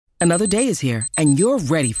Another day is here, and you're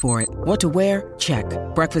ready for it. What to wear? Check.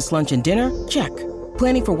 Breakfast, lunch, and dinner? Check.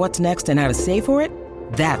 Planning for what's next and how to save for it?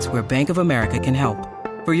 That's where Bank of America can help.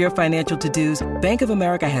 For your financial to-dos, Bank of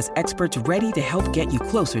America has experts ready to help get you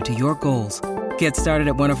closer to your goals. Get started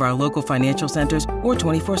at one of our local financial centers or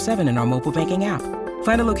 24/7 in our mobile banking app.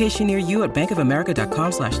 Find a location near you at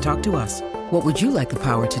bankofamerica.com/talktous. What would you like the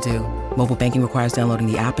power to do? Mobile banking requires downloading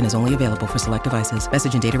the app and is only available for select devices.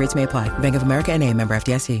 Message and data rates may apply. Bank of America N.A., member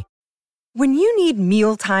FDIC. When you need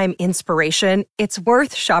mealtime inspiration, it's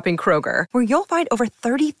worth shopping Kroger, where you'll find over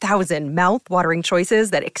 30,000 mouth-watering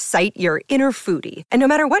choices that excite your inner foodie. And no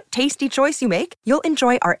matter what tasty choice you make, you'll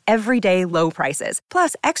enjoy our everyday low prices,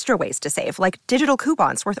 plus extra ways to save, like digital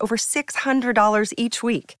coupons worth over $600 each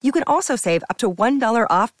week. You can also save up to $1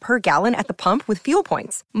 off per gallon at the pump with fuel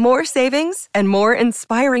points. More savings and more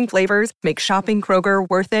inspiring flavors make shopping Kroger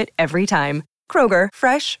worth it every time. Kroger,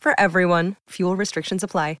 fresh for everyone. Fuel restrictions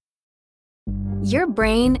apply. Your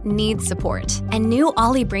brain needs support, and new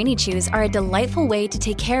Ollie Brainy Chews are a delightful way to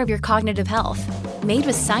take care of your cognitive health. Made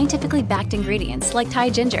with scientifically backed ingredients like Thai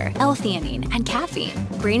ginger, L-theanine, and caffeine,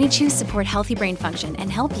 Brainy Chews support healthy brain function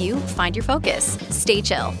and help you find your focus, stay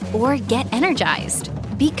chill, or get energized.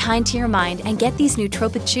 Be kind to your mind and get these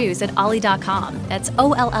nootropic chews at ollie.com. That's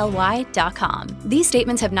OLLY.com. These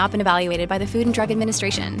statements have not been evaluated by the Food and Drug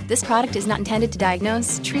Administration. This product is not intended to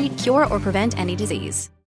diagnose, treat, cure, or prevent any disease.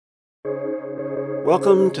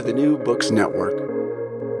 Welcome to the New Books Network.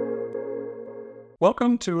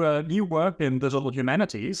 Welcome to New Work in Digital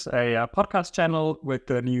Humanities, a podcast channel with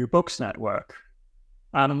the New Books Network.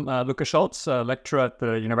 I'm Lucas Schultz, a lecturer at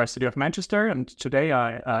the University of Manchester, and today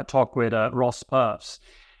I talk with Ross Purves.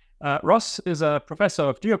 Ross is a professor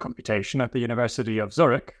of geocomputation at the University of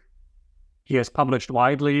Zurich. He has published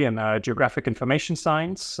widely in geographic information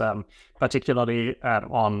science, particularly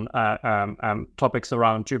on topics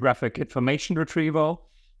around geographic information retrieval,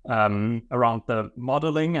 around the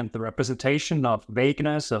modeling and the representation of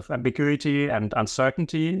vagueness, of ambiguity and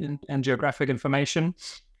uncertainty in geographic information,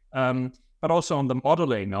 but also on the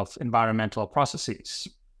modeling of environmental processes.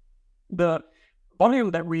 The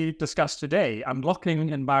volume that we discussed today, Unlocking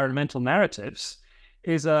Environmental Narratives,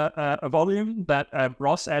 is a volume that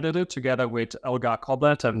Ross edited together with Olga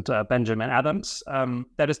Koblet and Benjamin Adams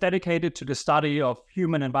that is dedicated to the study of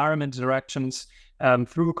human-environment interactions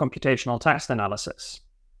through computational text analysis.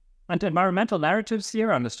 And environmental narratives here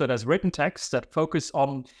are understood as written texts that focus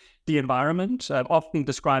on the environment, often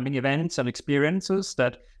describing events and experiences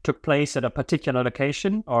that took place at a particular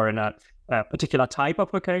location or in a particular type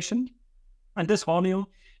of location. And this volume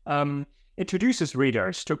introduces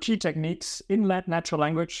readers to key techniques in natural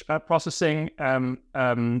language processing,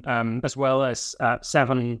 as well as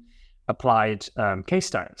 7 applied case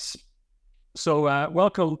studies. So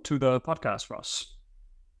welcome to the podcast, Ross.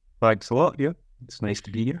 Thanks a lot. Yeah, it's nice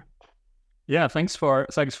to be here. Yeah, thanks for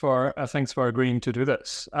agreeing to do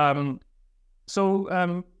this.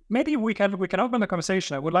 Maybe we can open the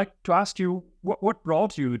conversation. I would like to ask you what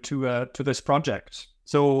brought you to this project.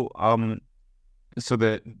 So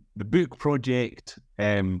the book project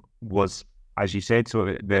was, as you said, so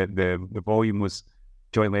the volume was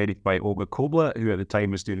jointly edited by Olga Koblet, who at the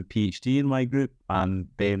time was doing a PhD in my group, and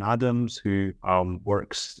Ben Adams, who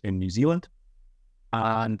works in New Zealand.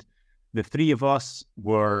 And the three of us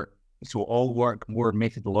all work more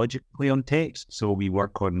methodologically on text. So we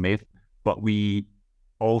work on myth, but we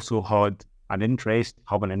also have an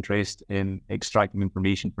interest in extracting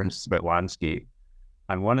information, for instance, about landscape.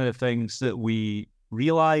 And one of the things that we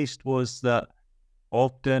realized was that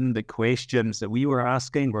often the questions that we were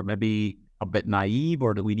asking were maybe a bit naive,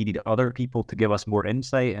 or that we needed other people to give us more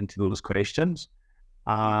insight into those questions.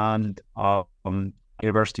 And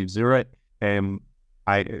University of Zurich,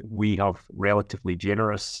 we have relatively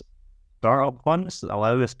generous startup funds that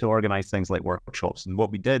allow us to organize things like workshops. And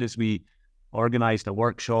what we did is we organized a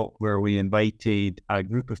workshop where we invited a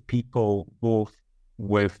group of people, both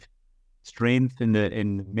with strength in the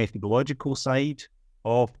methodological side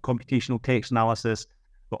of computational text analysis,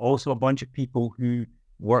 but also a bunch of people who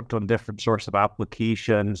worked on different sorts of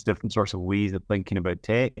applications, different sorts of ways of thinking about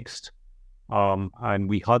text. And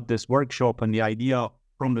we had this workshop, and the idea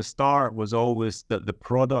from the start was always that the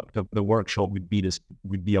product of the workshop would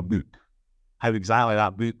be a book. How exactly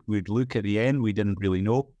that book would look at the end, we didn't really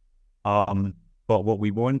know. But what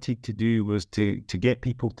we wanted to do was to get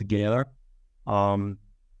people together,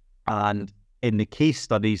 and in the case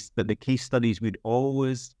studies, that the case studies would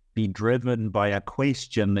always be driven by a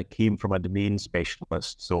question that came from a domain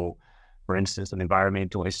specialist. So, for instance, an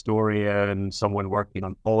environmental historian, someone working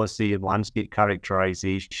on policy and landscape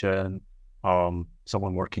characterization,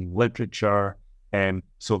 someone working in literature,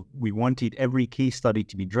 So we wanted every case study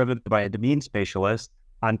to be driven by a domain specialist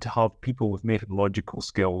and to have people with methodological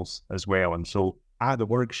skills as well. And so at the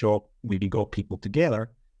workshop, we got people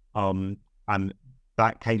together, and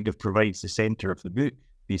that kind of provides the center of the book,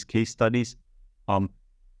 these case studies. And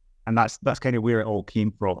that's kind of where it all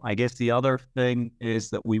came from. I guess the other thing is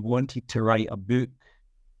that we wanted to write a book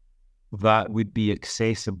that would be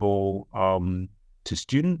accessible to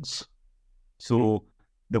students. So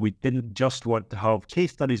that we didn't just want to have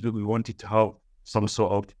case studies, but we wanted to have some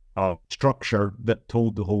sort of structure that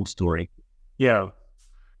told the whole story. Yeah,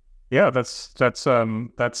 that's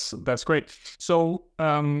great. So,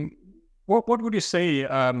 what would you say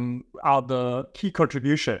are the key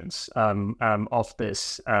contributions of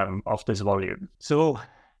this volume? So,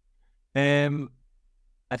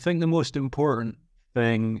 I think the most important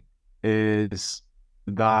thing is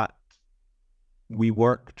that we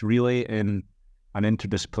worked really in an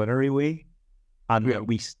interdisciplinary way, and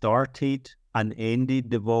we started and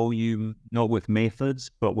ended the volume not with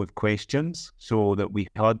methods but with questions, so that we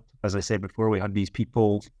had, as I said before, we had these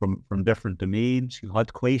people from different domains who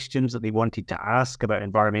had questions that they wanted to ask about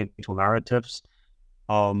environmental narratives,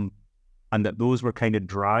 and that those were kind of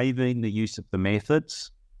driving the use of the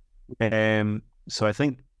methods. So I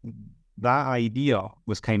think that idea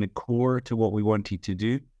was kind of core to what we wanted to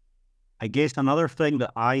do. I guess another thing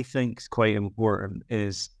that I think is quite important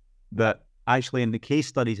is that actually in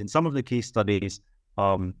some of the case studies,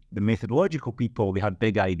 the methodological people, they had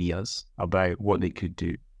big ideas about what they could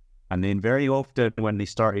do. And then very often when they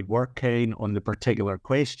started working on the particular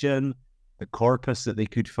question, the corpus that they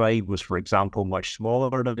could find was, for example, much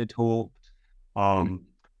smaller than they'd hoped. And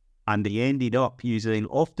they ended up using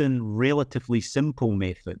often relatively simple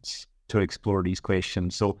methods to explore these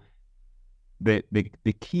questions. So the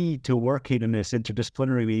key to working in this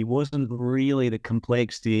interdisciplinary way wasn't really the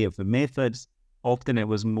complexity of the methods. Often it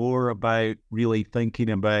was more about really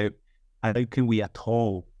thinking about how can we at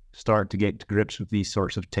all start to get to grips with these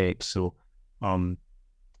sorts of texts. So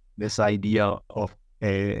this idea of,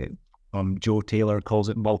 Joe Taylor calls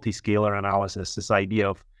it multi-scalar analysis, this idea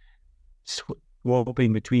of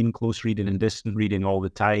swapping between close reading and distant reading all the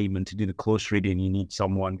time. And to do the close reading, you need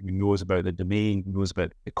someone who knows about the domain, who knows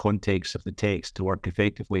about the context of the text to work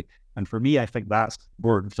effectively. And for me, I think that's the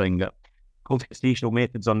important thing, that computational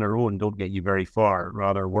methods on their own don't get you very far.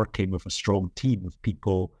 Rather, working with a strong team of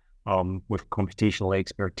people with computational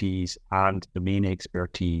expertise and domain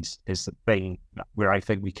expertise is the thing where I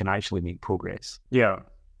think we can actually make progress.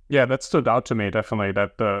 Yeah, that stood out to me, definitely.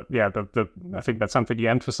 That I think that's something you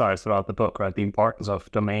emphasize throughout the book, right? The importance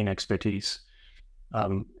of domain expertise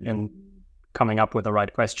in coming up with the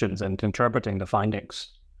right questions and interpreting the findings.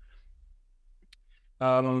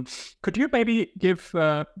 Could you maybe give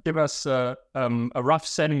us a rough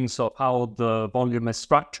sense of how the volume is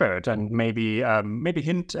structured, and maybe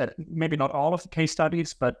hint at maybe not all of the case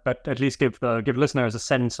studies, but at least give listeners a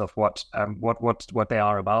sense of what they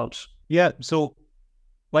are about? Yeah. So,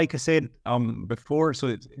 like I said before, so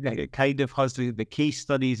it kind of has the case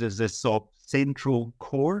studies as this sort of central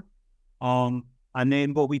core. And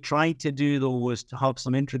then what we tried to do, though, was to have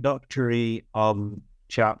some introductory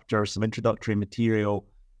chapters, some introductory material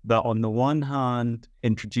that, on the one hand,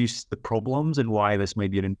 introduce the problems and why this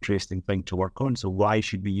might be an interesting thing to work on. So why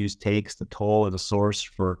should we use text at all as a source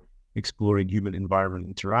for exploring human-environment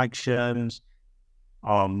interactions?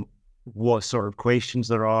 What sort of questions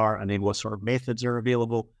there are, and then what sort of methods are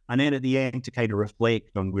available, and then at the end to kind of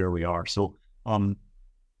reflect on where we are. So one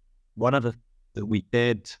of the that we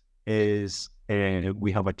did is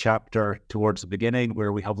we have a chapter towards the beginning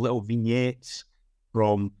where we have little vignettes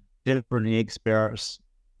from different experts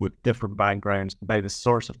with different backgrounds about the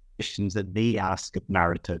sorts of questions that they ask of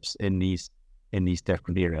narratives in these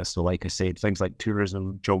different areas. So like I said, things like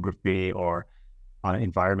tourism, geography, or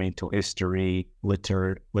environmental history,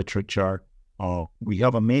 literature. We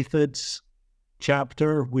have a methods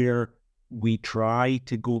chapter where we try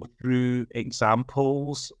to go through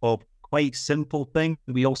examples of quite simple things.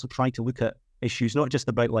 We also try to look at issues, not just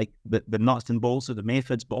about like the nuts and bolts of the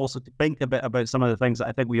methods, but also to think a bit about some of the things that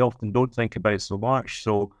I think we often don't think about so much.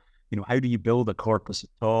 So, how do you build a corpus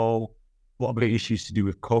at all? What about issues to do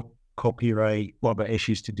with copyright? What about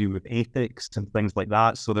issues to do with ethics and things like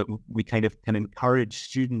that, so that we kind of can encourage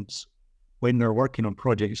students when they're working on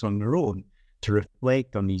projects on their own to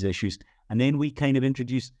reflect on these issues. And then we kind of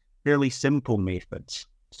introduce fairly simple methods,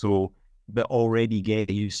 so that already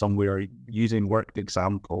get you somewhere using worked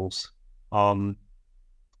examples.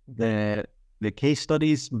 The case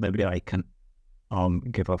studies, maybe I can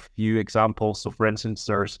give a few examples. So for instance,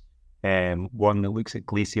 there's one that looks at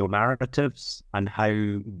glacial narratives and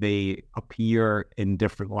how they appear in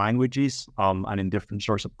different languages and in different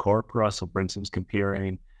sorts of corpora. So, for instance,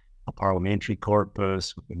 comparing a parliamentary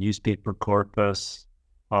corpus with a newspaper corpus.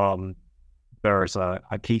 There's a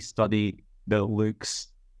case study that looks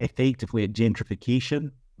effectively at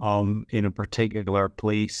gentrification in a particular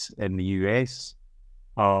place in the US.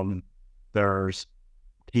 There's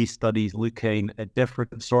case studies looking at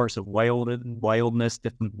different sorts of wildness,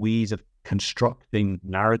 different ways of constructing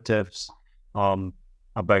narratives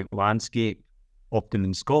about landscape, often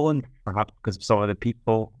in Scotland, perhaps because of some of the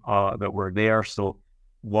people that were there. So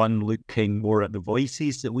one looking more at the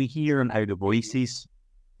voices that we hear and how the voices,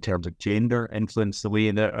 in terms of gender, influence the way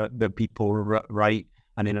that people write,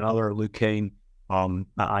 and in another looking at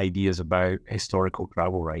ideas about historical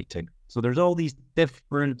travel writing. So there's all these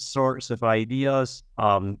different sorts of ideas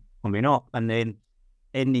coming up. And then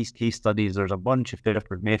in these case studies, there's a bunch of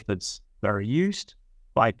different methods that are used.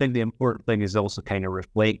 But I think the important thing is also kind of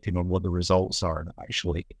reflecting on what the results are that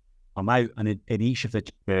actually come out. And in each of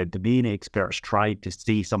the domain experts tried to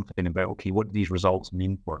say something about, okay, what do these results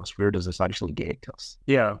mean for us? Where does this actually get us?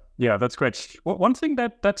 Yeah, that's great. One thing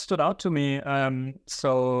that stood out to me, for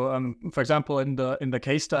example, in the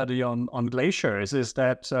case study on glaciers, is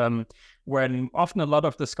that when often a lot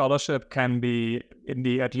of the scholarship can be,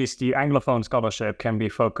 at least the Anglophone scholarship, can be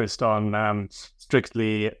focused on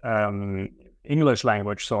strictly English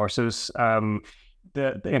language sources. In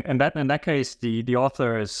that case, the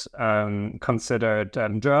authors considered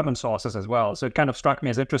German sources as well. So it kind of struck me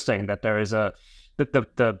as interesting that there is that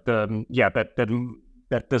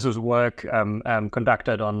this is work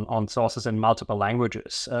conducted on sources in multiple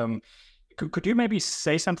languages. Could you maybe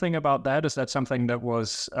say something about that? Is that something that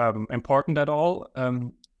was important at all to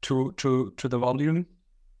the volume?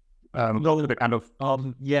 So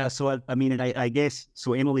I mean, I guess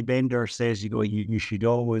so. Emily Bender says you should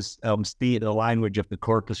always state the language of the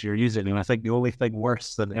corpus you're using, and I think the only thing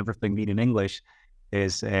worse than everything being in English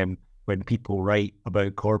is when people write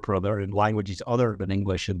about corpora that are in languages other than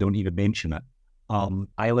English and don't even mention it.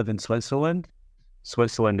 I live in Switzerland.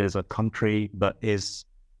 Switzerland is a country that is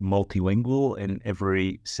multilingual in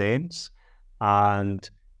every sense, and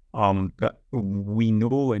we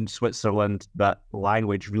know in Switzerland that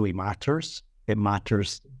language really matters. It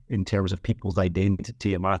matters in terms of people's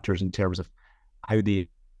identity. It matters in terms of how they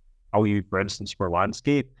value, for instance, for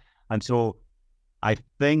landscape. And so I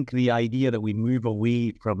think the idea that we move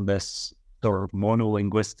away from this sort of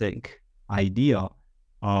monolinguistic idea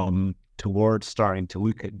towards starting to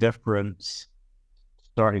look at difference,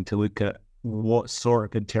 starting to look at what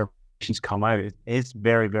sort of interpretation come out is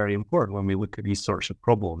very, very important when we look at these sorts of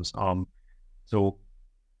problems. So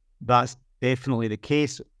that's definitely the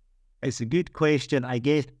case. It's a good question. I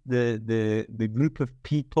guess the group of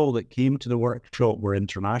people that came to the workshop were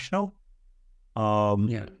international.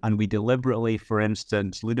 And we deliberately, for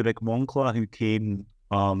instance, Ludovic Moncla, who came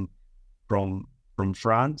from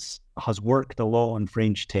France, has worked a lot on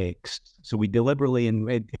French text. So we deliberately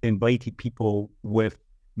invited people with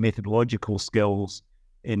methodological skills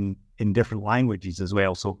in different languages as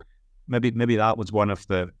well. So maybe that was one of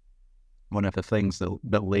the things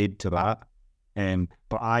that led to that.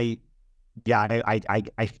 But I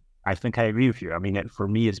think I agree with you. I mean, for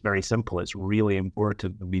me, it's very simple. It's really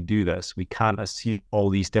important that we do this. We can't assume all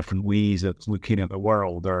these different ways of looking at the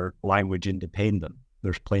world are language independent.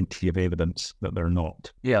 There's plenty of evidence that they're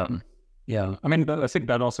not. Yeah. I mean, I think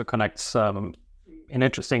that also connects in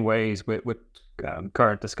interesting ways with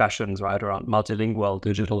current discussions, right, around multilingual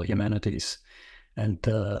digital humanities and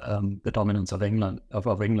the dominance of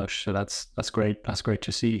English. So that's great. That's great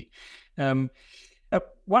to see.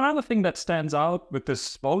 One other thing that stands out with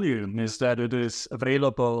this volume is that it is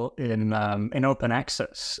available in open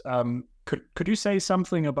access. Could you say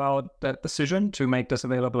something about that decision to make this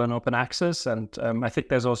available in open access? And I think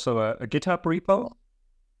there's also a GitHub repo.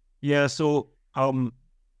 Yeah. So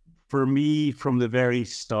for me, from the very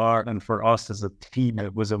start, and for us as a team,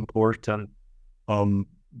 it was important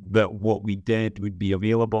that what we did would be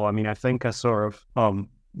available. I mean, I think a sort of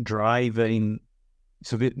driving.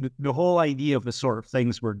 So the whole idea of the sort of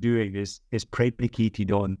things we're doing is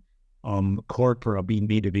predicated on corpora being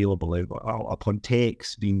made available, upon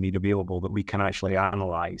text being made available that we can actually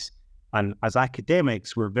analyze. And as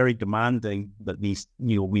academics, we're very demanding that these,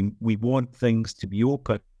 we want things to be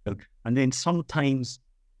open. And then sometimes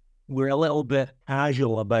we're a little bit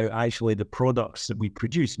casual about actually the products that we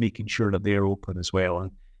produce, making sure that they're open as well.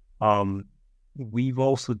 And we've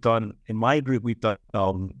also done, in my group, we've done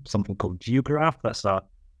something called Geograph. That's a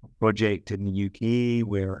project in the UK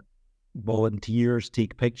where volunteers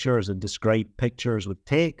take pictures and describe pictures with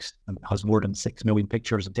text, and it has more than 6 million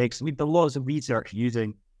pictures of text. We've done lots of research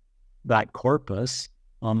using that corpus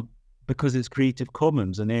because it's Creative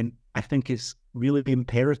Commons. And then I think it's really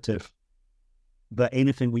imperative that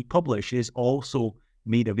anything we publish is also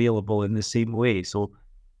made available in the same way. So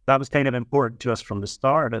that was kind of important to us from the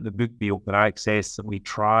start, that the book be open access, that we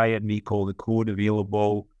try and make all the code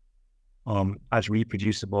available as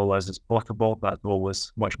reproducible as is possible. That's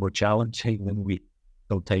always much more challenging than we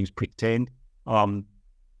sometimes pretend. And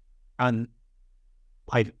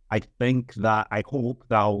I think that, I hope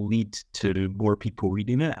that'll lead to more people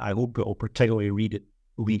reading it. I hope it'll particularly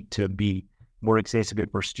lead to be more accessible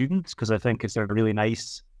for students, because I think it's a really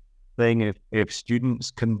nice thing if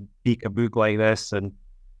students can take a book like this and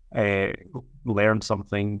learn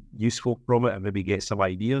something useful from it and maybe get some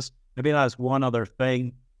ideas. Maybe that's one other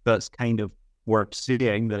thing that's kind of worth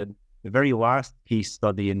saying, that the very last case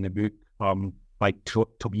study in the book by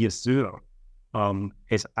Tobias Zuer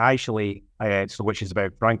is actually, which is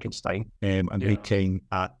about Frankenstein and looking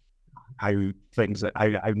at how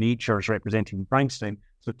nature is representing Frankenstein.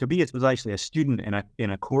 So Tobias was actually a student in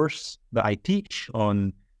a course that I teach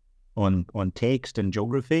on text and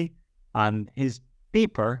geography, and his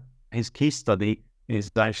paper, his case study, is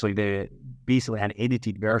actually basically an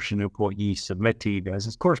edited version of what he submitted as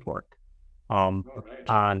his coursework.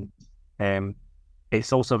 And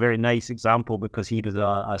it's also a very nice example because he was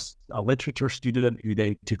a literature student who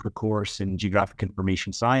then took a course in geographic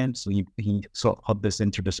information science. So he sort of had this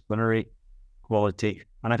interdisciplinary quality.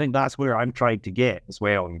 And I think that's where I'm trying to get as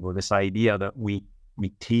well, this idea that we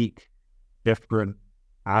take different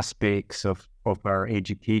aspects of our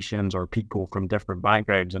educations or people from different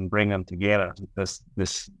backgrounds and bring them together. This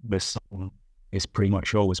is pretty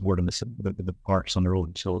much always more than the parts on their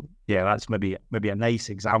own. So yeah, that's maybe a nice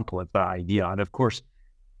example of that idea. And of course,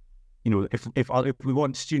 if we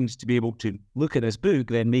want students to be able to look at this book,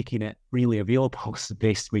 then making it really available is the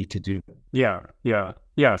best way to do it. Yeah.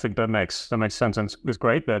 I think that makes sense, and it's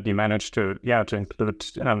great that you managed to include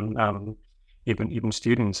even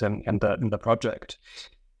students in the project.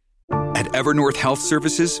 At Evernorth Health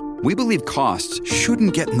Services, we believe costs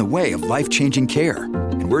shouldn't get in the way of life-changing care,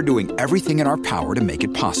 and we're doing everything in our power to make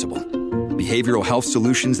it possible. Behavioral health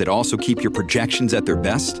solutions that also keep your projections at their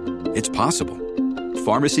best? It's possible.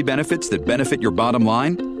 Pharmacy benefits that benefit your bottom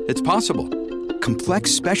line? It's possible.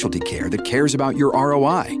 Complex specialty care that cares about your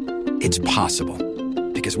ROI? It's possible.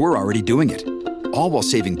 Because we're already doing it. All while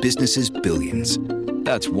saving businesses billions.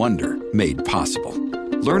 That's Wonder made possible.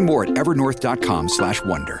 Learn more at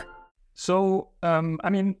evernorth.com/wonder. So,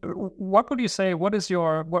 what would you say? What is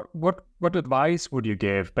your what advice would you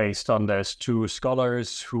give based on this to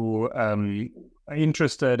scholars who are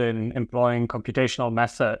interested in employing computational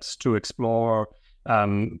methods to explore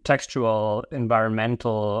textual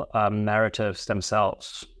environmental narratives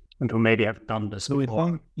themselves, and who maybe have done this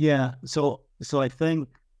before? So I think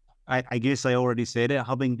I guess I already said it.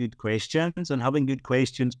 Having good questions, and having good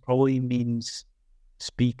questions probably means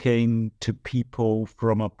speaking to people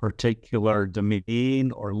from a particular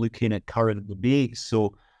domain or looking at current debates.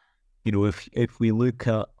 So, if we look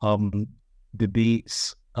at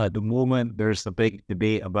debates at the moment, there's a big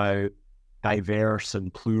debate about diverse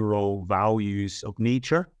and plural values of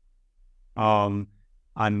nature. And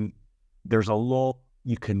there's a lot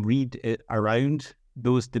you can read around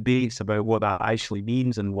those debates about what that actually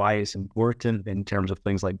means and why it's important in terms of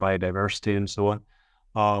things like biodiversity and so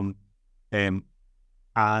on.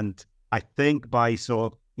 And I think by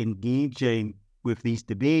sort of engaging with these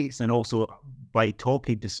debates and also by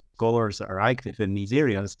talking to scholars that are active in these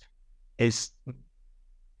areas, it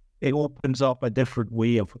opens up a different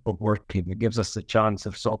way of working. It gives us the chance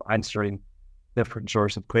of sort of answering different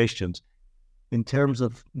sorts of questions. In terms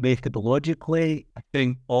of methodologically, I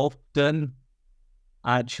think often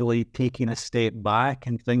actually taking a step back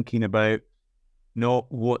and thinking about not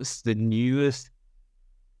what's the newest,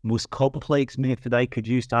 most complex method I could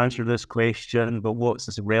use to answer this question, but what's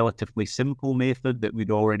this relatively simple method that would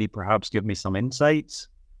already perhaps give me some insights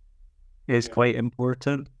is quite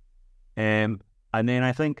important. And then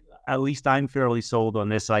I think at least I'm fairly sold on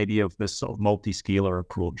this idea of this sort of multi-scalar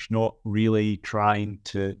approach, not really trying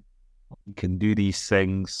to can do these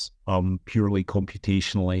things purely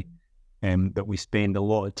computationally, that we spend a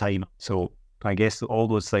lot of time. So I guess all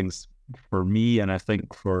those things for me, and I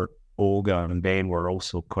think for Olga and Ben, were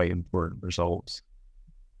also quite important results.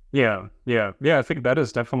 Yeah. I think that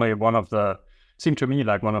is definitely seemed to me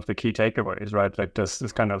like one of the key takeaways, right? Like this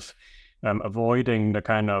kind of avoiding the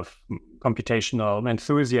kind of computational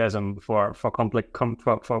enthusiasm for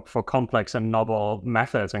complex and novel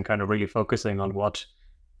methods, and kind of really focusing on what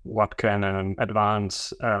what can an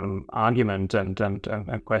advance argument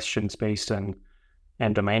and questions based on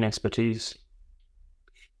and domain expertise.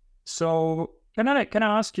 So can I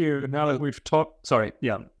ask you, now that we've talked? Sorry,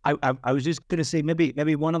 yeah. I was just going to say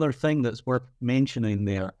maybe one other thing that's worth mentioning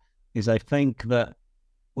there is I think that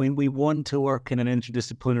when we want to work in an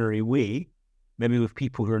interdisciplinary way, maybe with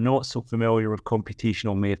people who are not so familiar with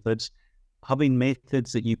computational methods, having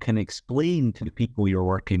methods that you can explain to the people you're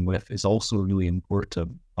working with is also really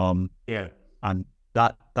important. And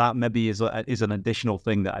that maybe is an additional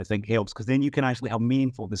thing that I think helps, because then you can actually have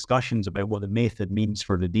meaningful discussions about what the method means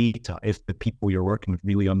for the data if the people you're working with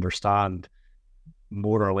really understand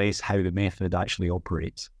more or less how the method actually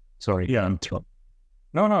operates. Sorry. Yeah.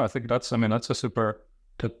 No, I think that's a super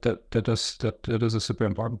that is a super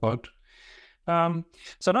important point.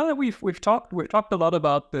 So now that we've talked a lot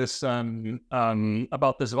about this volume,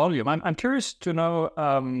 I'm curious to know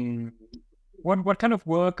what kind of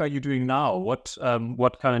work are you doing now? What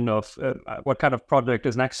kind of project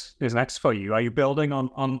is next for you? Are you building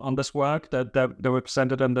on this work that were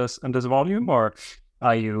presented in this volume, or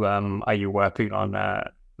are you working on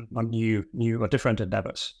new or different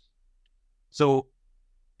endeavors? So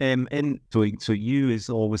so you is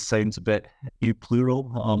always sounds a bit you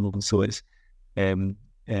plural. So it's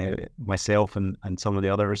myself and some of the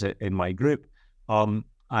others in my group. And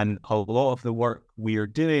a lot of the work we are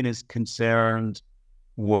doing is concerned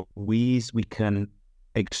what ways we can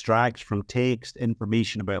extract from text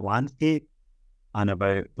information about landscape and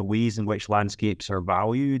about the ways in which landscapes are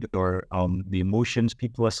valued, or the emotions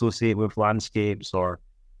people associate with landscapes, or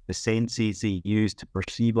the senses they use to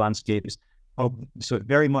perceive landscapes. So it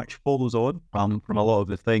very much follows on from a lot of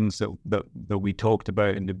the things that we talked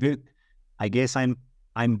about in the book. I guess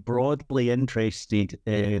I'm broadly interested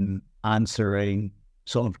in answering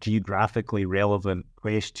sort of geographically relevant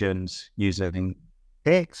questions using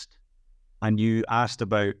text. And you asked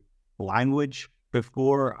about language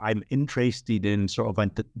before. I'm interested in sort of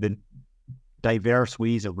the diverse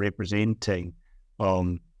ways of representing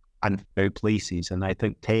and about places. And I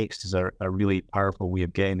think text is a really powerful way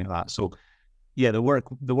of getting at that. So yeah, the work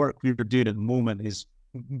we're doing at the moment is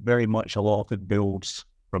very much a lot of it builds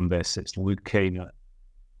from this. It's looking at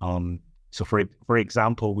so for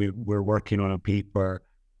example, we're working on a paper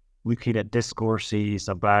looking at discourses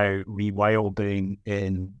about rewilding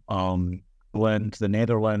in Holland, the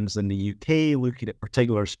Netherlands, and the UK, looking at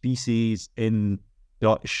particular species in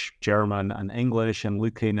Dutch, German, and English, and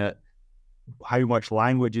looking at how much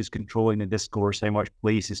language is controlling the discourse, how much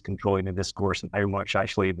place is controlling the discourse, and how much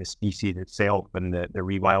actually the species itself and the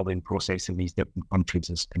rewilding process in these different countries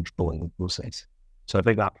is controlling the process. So I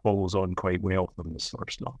think that follows on quite well from this sort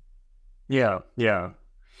of stuff. Yeah.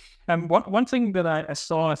 And one thing that I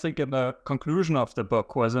saw, I think, in the conclusion of the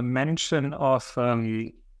book was a mention of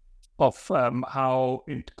how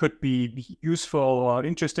it could be useful or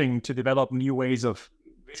interesting to develop new ways of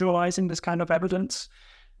visualizing this kind of evidence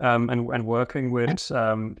and working with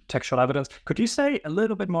textual evidence. Could you say a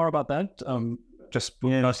little bit more about that?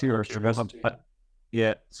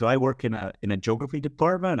 Yeah. So I work in a geography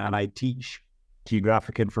department, and I teach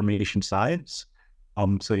geographic information science.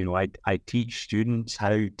 So I teach students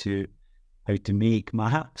how to make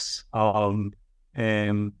maps. And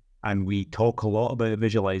we talk a lot about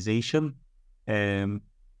visualization.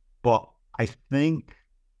 But I think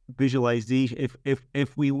visualization,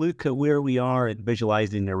 if we look at where we are in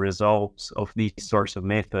visualizing the results of these sorts of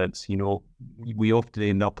methods, we often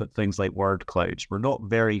end up at things like word clouds. We're not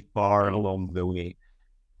very far along the way.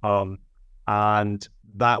 And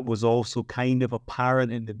that was also kind of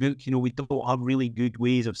apparent in the book. We don't have really good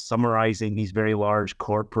ways of summarizing these very large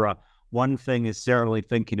corpora. One thing is certainly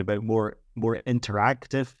thinking about more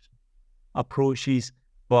interactive approaches,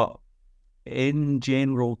 but in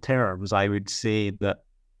general terms, I would say that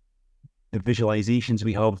the visualizations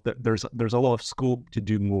we have, that there's a lot of scope to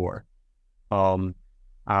do more. And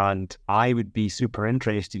I would be super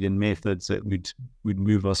interested in methods that would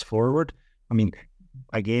move us forward. I mean,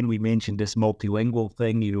 again, we mentioned this multilingual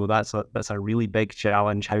thing. That's a really big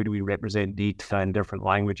challenge. How do we represent data in different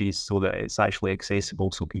languages so that it's actually accessible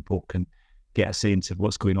so people can get a sense of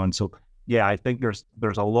what's going on? So yeah, I think there's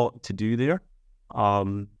a lot to do there.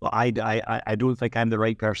 But I don't think I'm the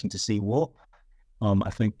right person to say what.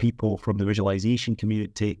 I think people from the visualization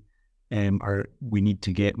community we need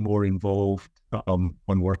to get more involved on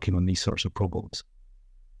working on these sorts of problems.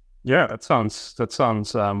 Yeah, that sounds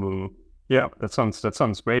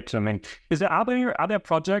great. I mean, are there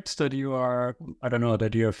projects that you are, I don't know,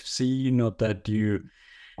 that you have seen, or that you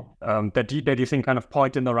think kind of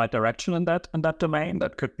point in the right direction in that domain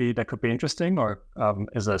that could be interesting, or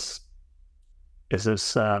is this is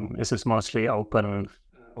this mostly open?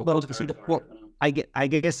 Well, I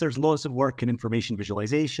guess there's lots of work in information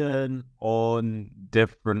visualization on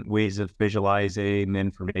different ways of visualizing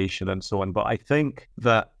information and so on. But I think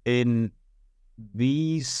that in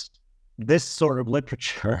this sort of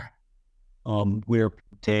literature, where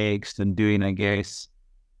text and doing, I guess,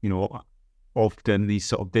 often these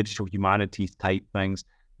sort of digital humanities type things,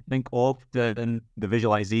 I think often the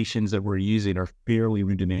visualizations that we're using are fairly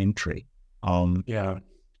rudimentary.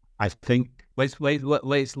 I think let's put it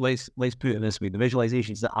this way: the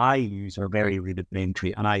visualizations that I use are very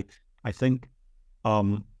rudimentary, and I think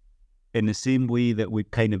in the same way that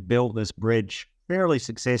we've kind of built this bridge fairly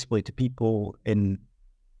successfully to people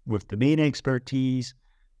with domain expertise,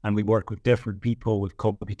 and we work with different people with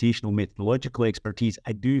computational methodological expertise,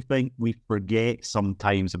 I do think we forget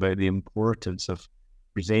sometimes about the importance of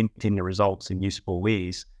presenting the results in useful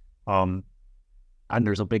ways. And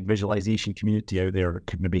there's a big visualization community out there that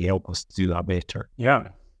could maybe help us to do that better. Yeah,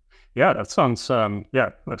 that sounds. I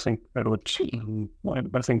think it would.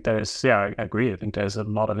 I think there's. Yeah, I agree. I think there's a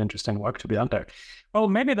lot of interesting work to be done there. Well,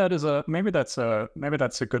 maybe that's a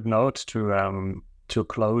good note to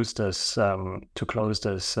close this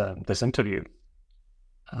this interview.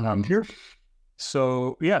 Here.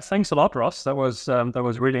 So yeah, thanks a lot, Ross. That was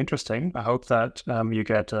really interesting. I hope that you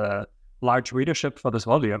get large readership for this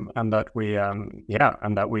volume, and that we look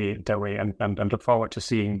forward to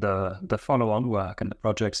seeing the follow-on work and the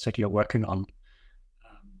projects that you're working on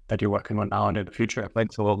now and in the future.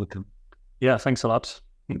 Thanks a lot, Luca. Yeah, thanks a lot.